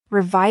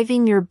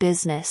Reviving your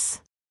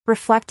business.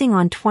 Reflecting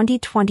on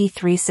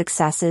 2023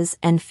 successes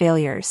and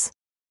failures.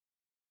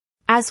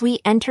 As we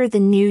enter the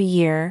new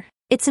year,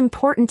 it's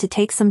important to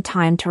take some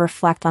time to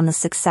reflect on the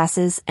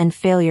successes and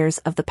failures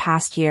of the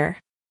past year.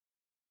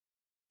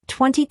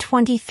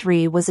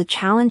 2023 was a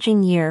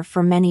challenging year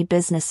for many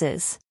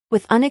businesses,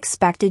 with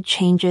unexpected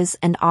changes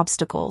and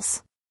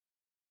obstacles.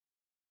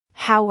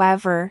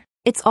 However,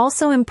 it's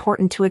also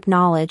important to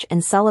acknowledge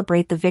and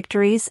celebrate the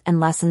victories and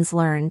lessons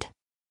learned.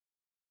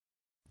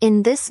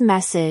 In this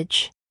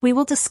message, we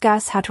will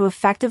discuss how to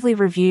effectively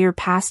review your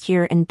past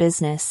year in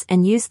business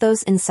and use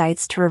those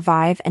insights to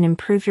revive and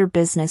improve your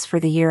business for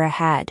the year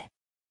ahead.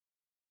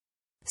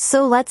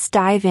 So let's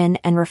dive in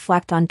and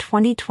reflect on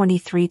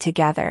 2023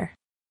 together.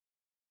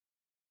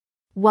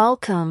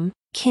 Welcome,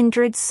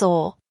 kindred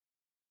soul.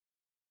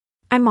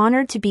 I'm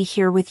honored to be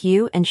here with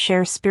you and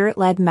share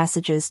spirit-led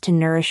messages to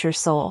nourish your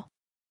soul.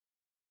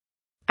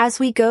 As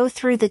we go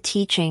through the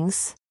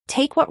teachings,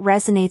 take what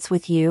resonates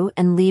with you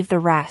and leave the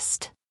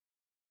rest.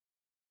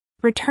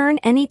 Return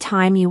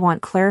anytime you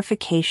want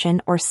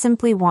clarification or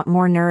simply want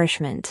more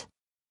nourishment.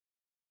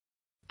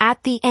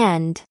 At the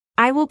end,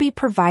 I will be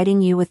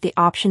providing you with the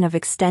option of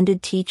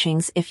extended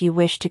teachings if you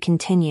wish to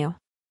continue.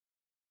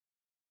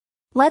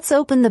 Let's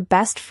open the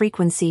best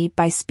frequency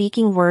by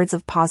speaking words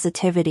of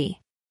positivity.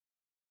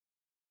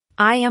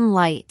 I am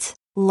light,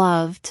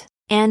 loved,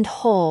 and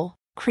whole,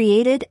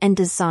 created and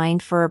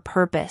designed for a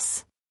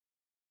purpose.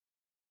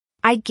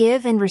 I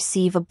give and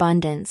receive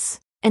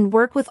abundance, and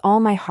work with all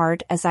my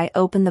heart as I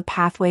open the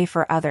pathway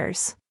for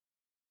others.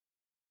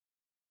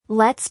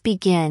 Let's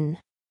begin.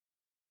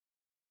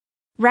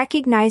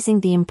 Recognizing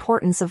the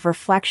importance of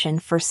reflection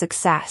for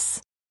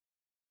success.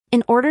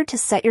 In order to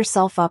set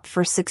yourself up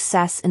for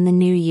success in the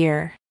new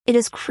year, it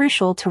is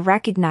crucial to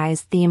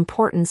recognize the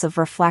importance of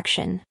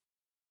reflection.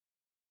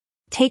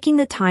 Taking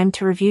the time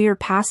to review your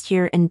past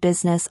year in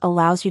business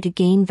allows you to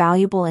gain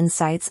valuable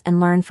insights and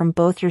learn from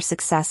both your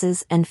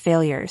successes and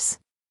failures.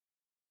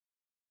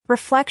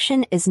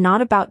 Reflection is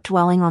not about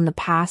dwelling on the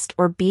past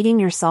or beating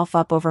yourself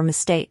up over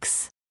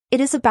mistakes.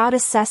 It is about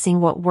assessing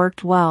what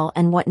worked well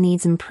and what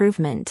needs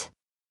improvement.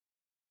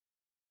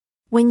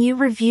 When you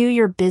review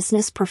your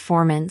business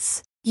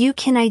performance, you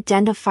can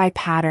identify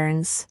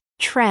patterns,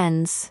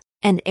 trends,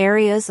 and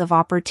areas of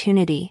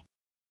opportunity.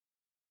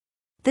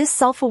 This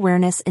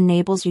self-awareness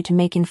enables you to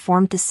make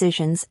informed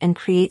decisions and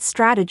create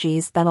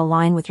strategies that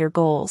align with your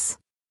goals.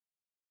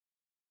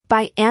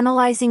 By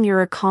analyzing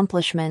your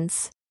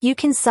accomplishments, you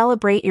can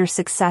celebrate your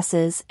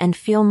successes and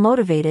feel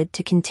motivated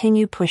to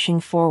continue pushing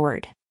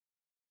forward.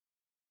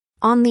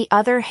 On the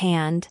other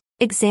hand,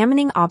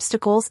 examining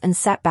obstacles and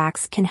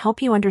setbacks can help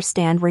you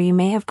understand where you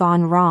may have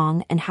gone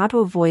wrong and how to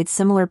avoid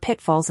similar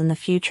pitfalls in the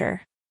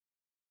future.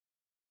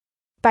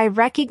 By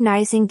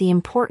recognizing the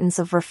importance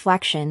of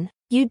reflection,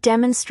 you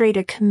demonstrate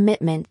a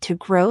commitment to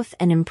growth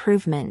and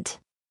improvement.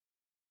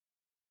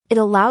 It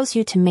allows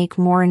you to make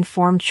more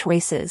informed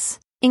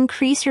choices,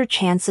 increase your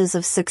chances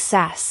of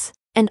success,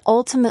 and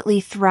ultimately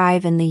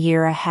thrive in the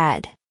year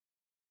ahead.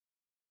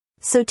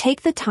 So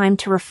take the time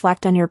to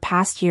reflect on your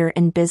past year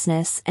in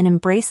business and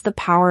embrace the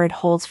power it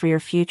holds for your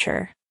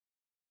future.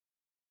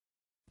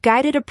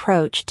 Guided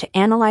approach to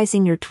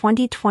analyzing your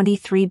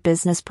 2023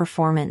 business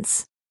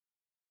performance.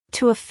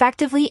 To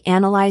effectively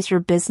analyze your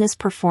business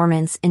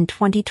performance in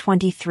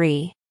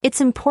 2023, it's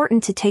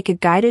important to take a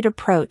guided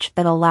approach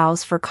that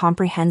allows for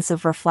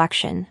comprehensive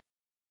reflection.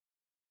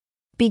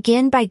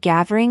 Begin by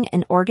gathering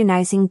and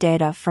organizing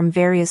data from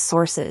various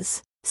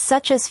sources,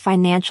 such as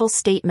financial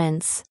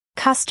statements,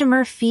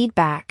 customer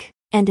feedback,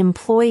 and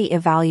employee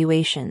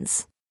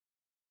evaluations.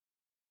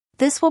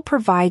 This will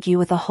provide you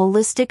with a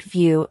holistic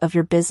view of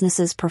your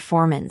business's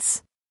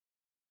performance.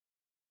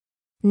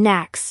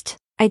 Next,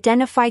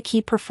 identify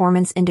key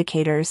performance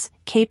indicators,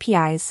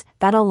 KPIs,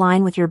 that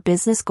align with your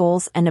business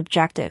goals and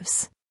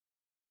objectives.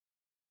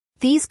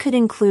 These could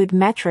include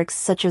metrics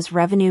such as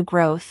revenue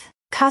growth,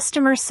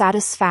 customer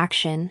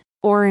satisfaction,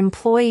 or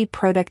employee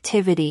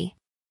productivity.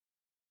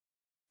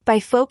 By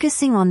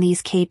focusing on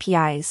these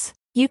KPIs,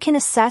 you can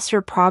assess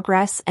your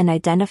progress and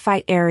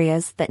identify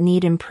areas that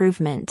need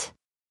improvement.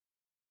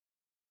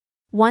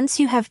 Once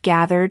you have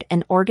gathered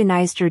and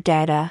organized your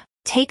data,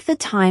 take the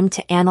time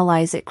to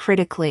analyze it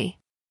critically.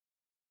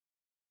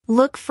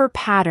 Look for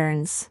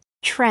patterns,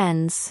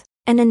 trends,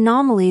 and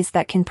anomalies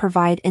that can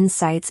provide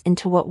insights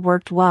into what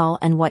worked well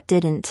and what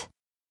didn't.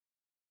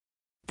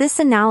 This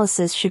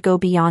analysis should go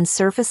beyond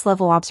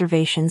surface-level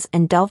observations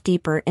and delve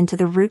deeper into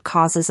the root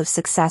causes of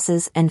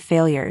successes and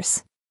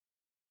failures.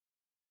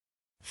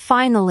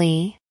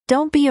 Finally,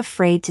 don't be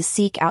afraid to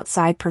seek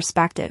outside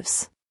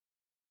perspectives.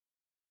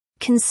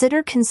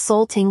 Consider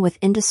consulting with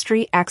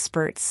industry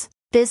experts,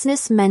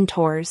 business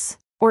mentors,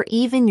 or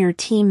even your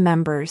team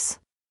members.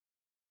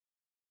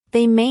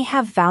 They may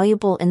have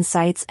valuable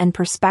insights and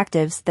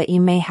perspectives that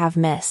you may have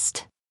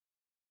missed.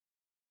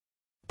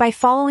 By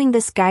following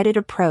this guided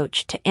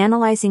approach to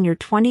analyzing your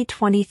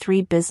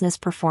 2023 business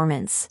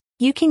performance,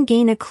 you can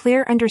gain a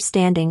clear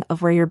understanding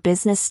of where your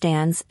business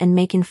stands and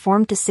make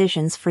informed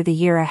decisions for the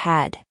year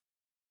ahead.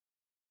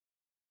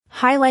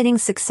 Highlighting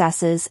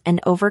successes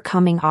and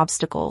overcoming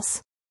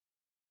obstacles.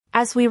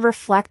 As we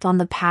reflect on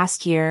the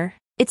past year,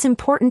 it's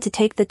important to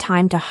take the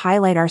time to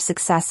highlight our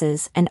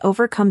successes and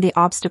overcome the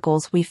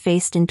obstacles we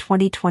faced in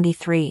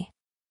 2023.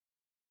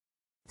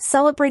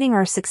 Celebrating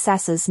our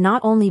successes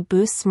not only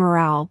boosts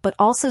morale but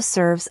also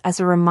serves as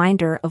a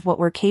reminder of what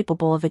we're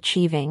capable of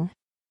achieving.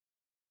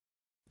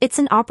 It's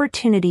an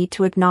opportunity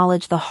to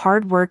acknowledge the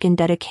hard work and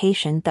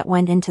dedication that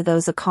went into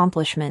those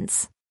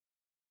accomplishments.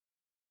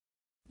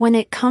 When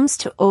it comes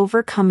to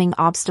overcoming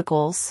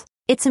obstacles,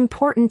 it's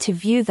important to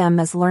view them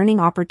as learning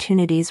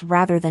opportunities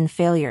rather than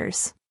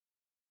failures.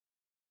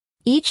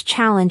 Each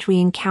challenge we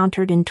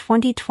encountered in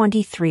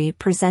 2023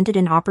 presented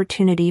an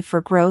opportunity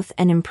for growth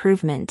and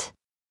improvement.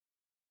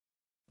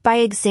 By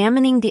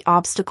examining the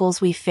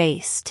obstacles we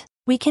faced,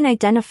 we can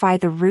identify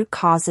the root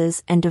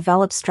causes and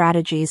develop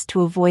strategies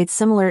to avoid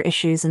similar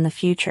issues in the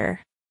future.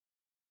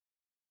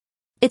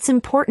 It's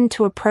important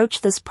to approach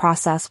this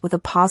process with a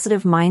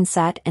positive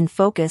mindset and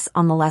focus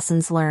on the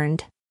lessons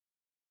learned.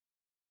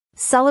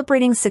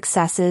 Celebrating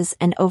successes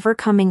and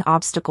overcoming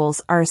obstacles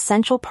are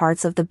essential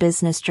parts of the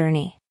business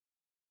journey.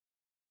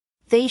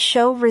 They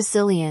show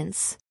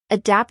resilience,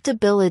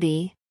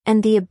 adaptability,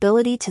 and the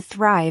ability to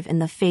thrive in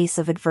the face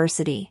of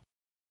adversity.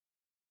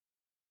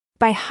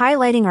 By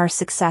highlighting our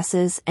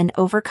successes and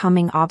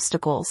overcoming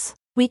obstacles,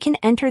 we can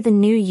enter the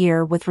new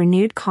year with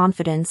renewed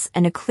confidence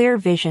and a clear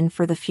vision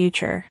for the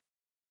future.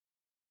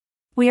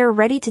 We are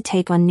ready to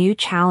take on new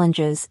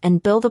challenges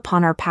and build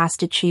upon our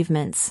past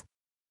achievements.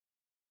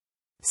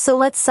 So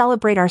let's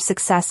celebrate our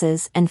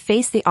successes and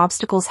face the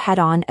obstacles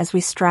head-on as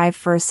we strive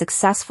for a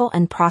successful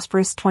and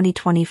prosperous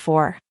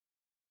 2024.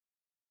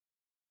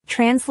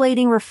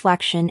 Translating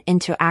reflection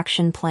into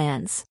action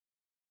plans.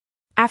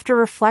 After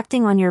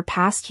reflecting on your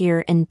past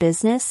year in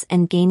business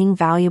and gaining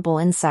valuable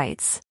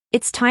insights,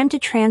 it's time to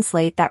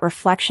translate that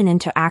reflection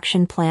into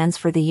action plans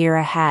for the year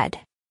ahead.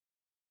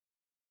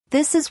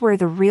 This is where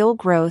the real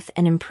growth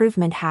and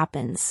improvement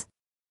happens.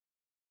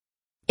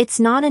 It's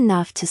not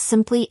enough to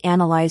simply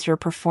analyze your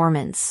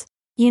performance.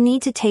 You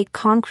need to take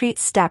concrete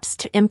steps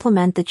to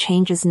implement the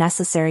changes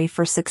necessary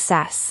for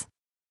success.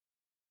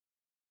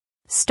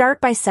 Start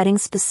by setting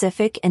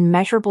specific and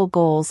measurable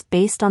goals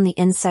based on the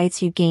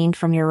insights you gained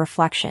from your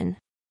reflection.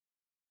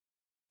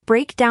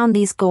 Break down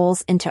these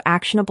goals into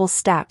actionable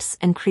steps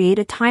and create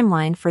a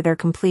timeline for their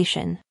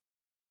completion.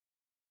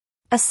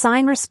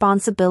 Assign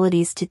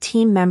responsibilities to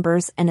team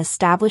members and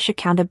establish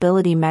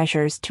accountability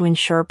measures to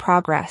ensure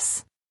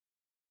progress.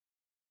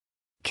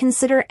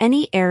 Consider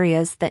any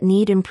areas that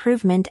need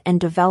improvement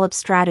and develop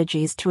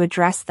strategies to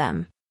address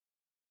them.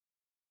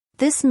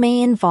 This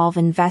may involve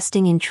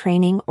investing in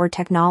training or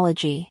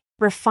technology,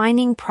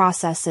 refining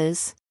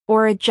processes,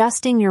 or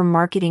adjusting your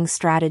marketing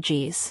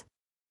strategies.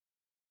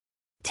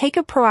 Take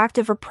a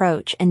proactive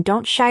approach and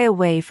don't shy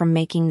away from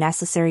making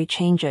necessary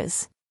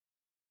changes.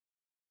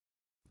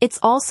 It's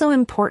also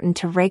important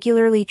to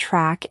regularly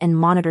track and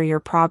monitor your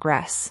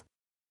progress.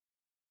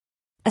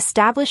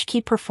 Establish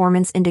key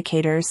performance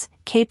indicators,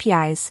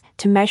 KPIs,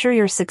 to measure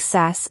your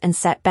success and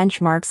set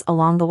benchmarks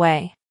along the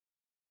way.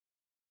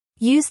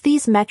 Use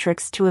these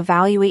metrics to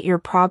evaluate your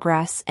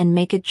progress and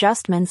make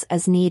adjustments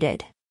as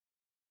needed.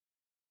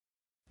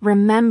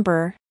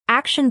 Remember,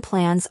 action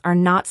plans are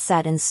not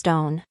set in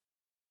stone.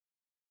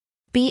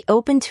 Be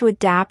open to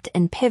adapt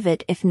and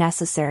pivot if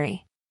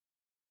necessary.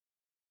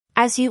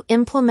 As you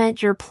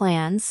implement your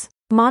plans,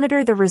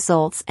 monitor the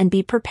results and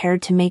be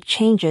prepared to make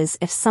changes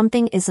if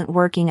something isn't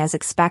working as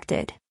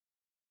expected.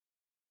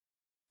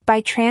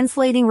 By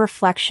translating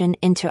reflection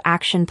into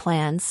action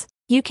plans,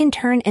 you can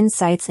turn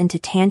insights into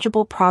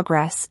tangible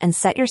progress and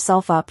set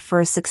yourself up for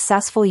a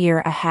successful year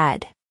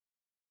ahead.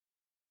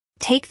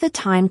 Take the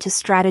time to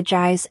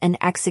strategize and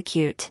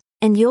execute,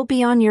 and you'll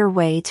be on your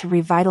way to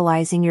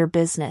revitalizing your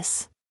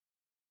business.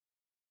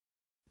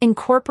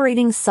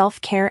 Incorporating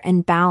self-care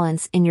and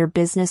balance in your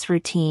business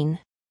routine.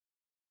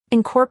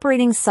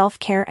 Incorporating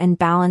self-care and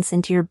balance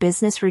into your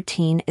business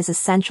routine is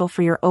essential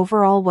for your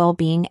overall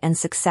well-being and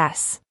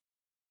success.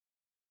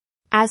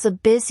 As a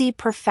busy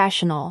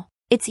professional,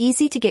 it's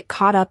easy to get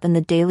caught up in the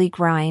daily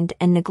grind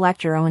and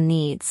neglect your own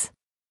needs.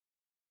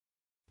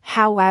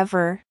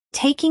 However,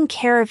 taking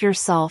care of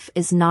yourself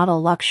is not a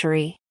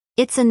luxury,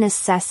 it's a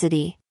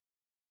necessity.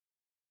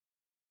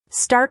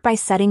 Start by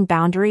setting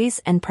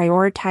boundaries and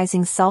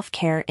prioritizing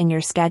self-care in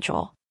your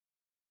schedule.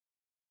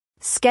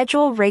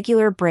 Schedule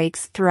regular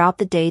breaks throughout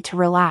the day to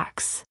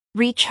relax,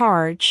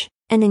 recharge,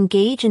 and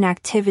engage in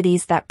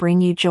activities that bring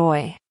you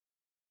joy.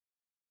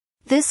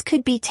 This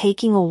could be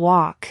taking a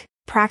walk,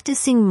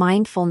 practicing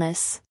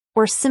mindfulness,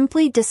 or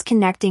simply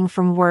disconnecting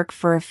from work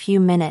for a few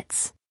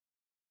minutes.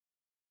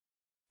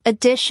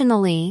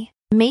 Additionally,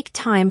 make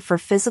time for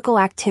physical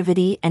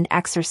activity and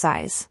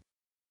exercise.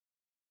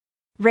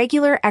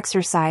 Regular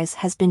exercise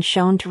has been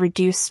shown to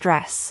reduce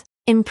stress,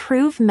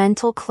 improve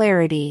mental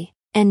clarity,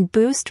 and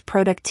boost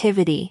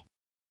productivity.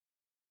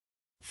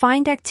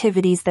 Find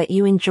activities that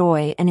you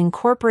enjoy and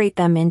incorporate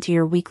them into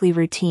your weekly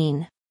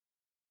routine.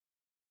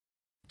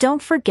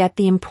 Don't forget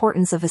the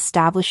importance of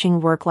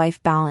establishing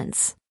work-life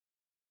balance.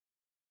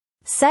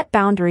 Set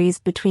boundaries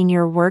between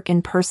your work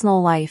and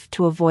personal life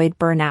to avoid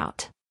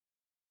burnout.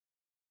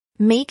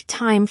 Make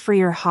time for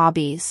your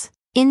hobbies,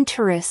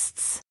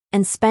 interests,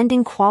 and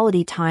spending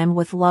quality time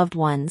with loved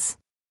ones.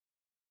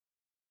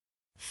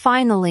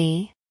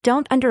 Finally,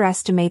 don't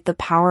underestimate the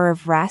power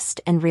of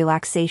rest and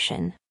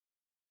relaxation.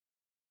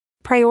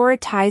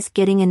 Prioritize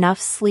getting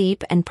enough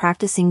sleep and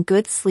practicing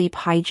good sleep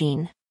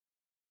hygiene.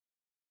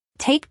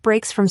 Take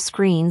breaks from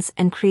screens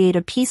and create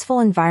a peaceful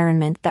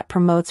environment that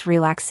promotes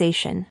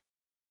relaxation.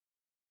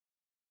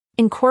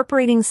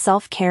 Incorporating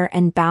self-care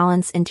and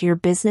balance into your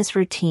business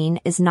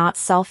routine is not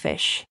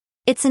selfish.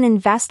 It's an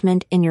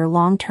investment in your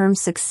long-term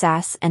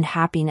success and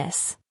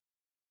happiness.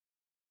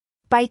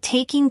 By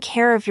taking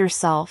care of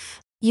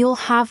yourself, you'll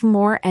have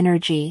more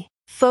energy,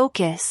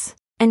 focus,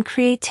 and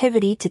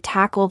creativity to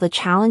tackle the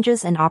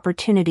challenges and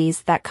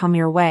opportunities that come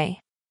your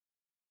way.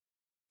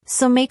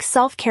 So make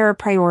self-care a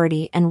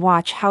priority and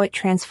watch how it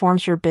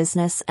transforms your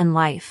business and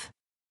life.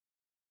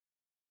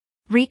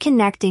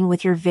 Reconnecting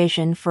with your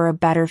vision for a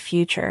better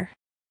future.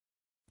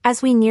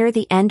 As we near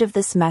the end of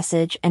this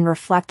message and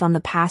reflect on the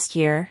past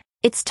year,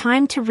 it's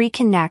time to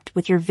reconnect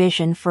with your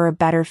vision for a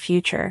better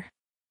future.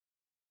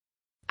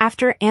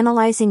 After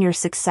analyzing your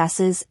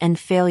successes and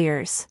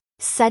failures,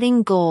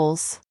 setting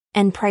goals,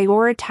 and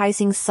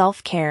prioritizing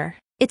self-care,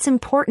 it's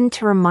important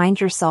to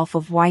remind yourself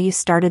of why you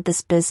started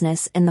this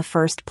business in the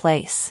first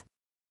place.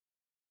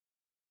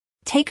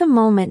 Take a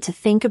moment to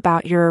think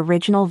about your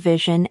original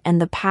vision and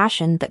the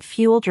passion that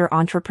fueled your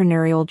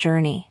entrepreneurial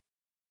journey.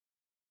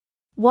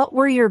 What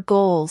were your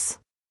goals?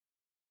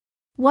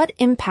 What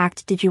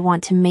impact did you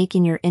want to make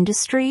in your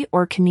industry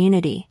or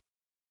community?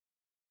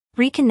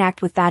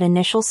 Reconnect with that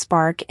initial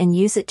spark and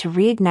use it to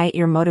reignite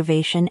your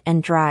motivation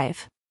and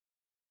drive.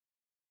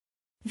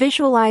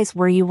 Visualize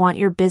where you want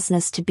your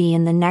business to be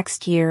in the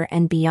next year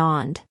and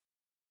beyond.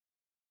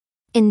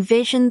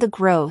 Envision the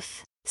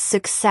growth,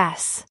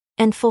 success,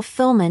 and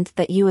fulfillment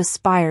that you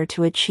aspire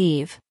to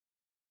achieve.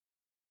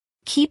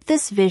 Keep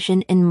this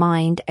vision in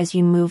mind as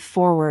you move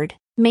forward,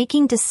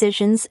 making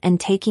decisions and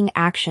taking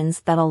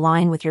actions that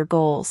align with your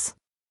goals.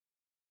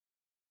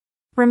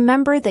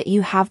 Remember that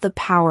you have the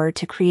power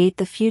to create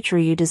the future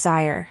you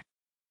desire.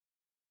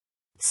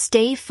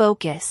 Stay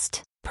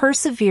focused,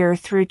 persevere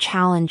through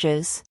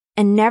challenges,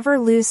 and never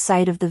lose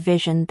sight of the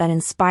vision that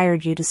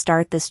inspired you to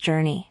start this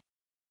journey.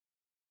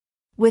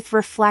 With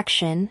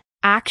reflection,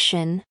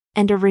 action,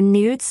 and a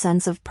renewed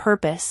sense of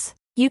purpose,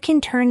 you can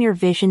turn your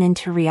vision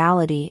into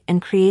reality and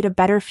create a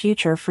better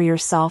future for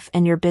yourself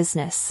and your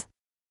business.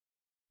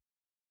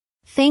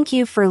 Thank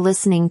you for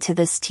listening to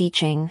this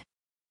teaching.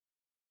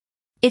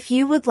 If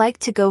you would like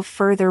to go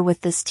further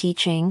with this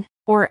teaching,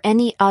 or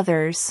any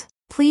others,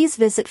 please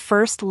visit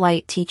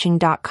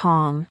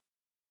firstlightteaching.com.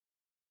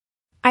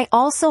 I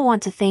also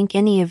want to thank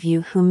any of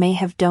you who may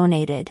have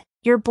donated.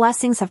 Your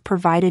blessings have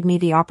provided me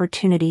the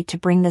opportunity to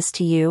bring this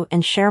to you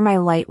and share my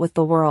light with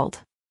the world.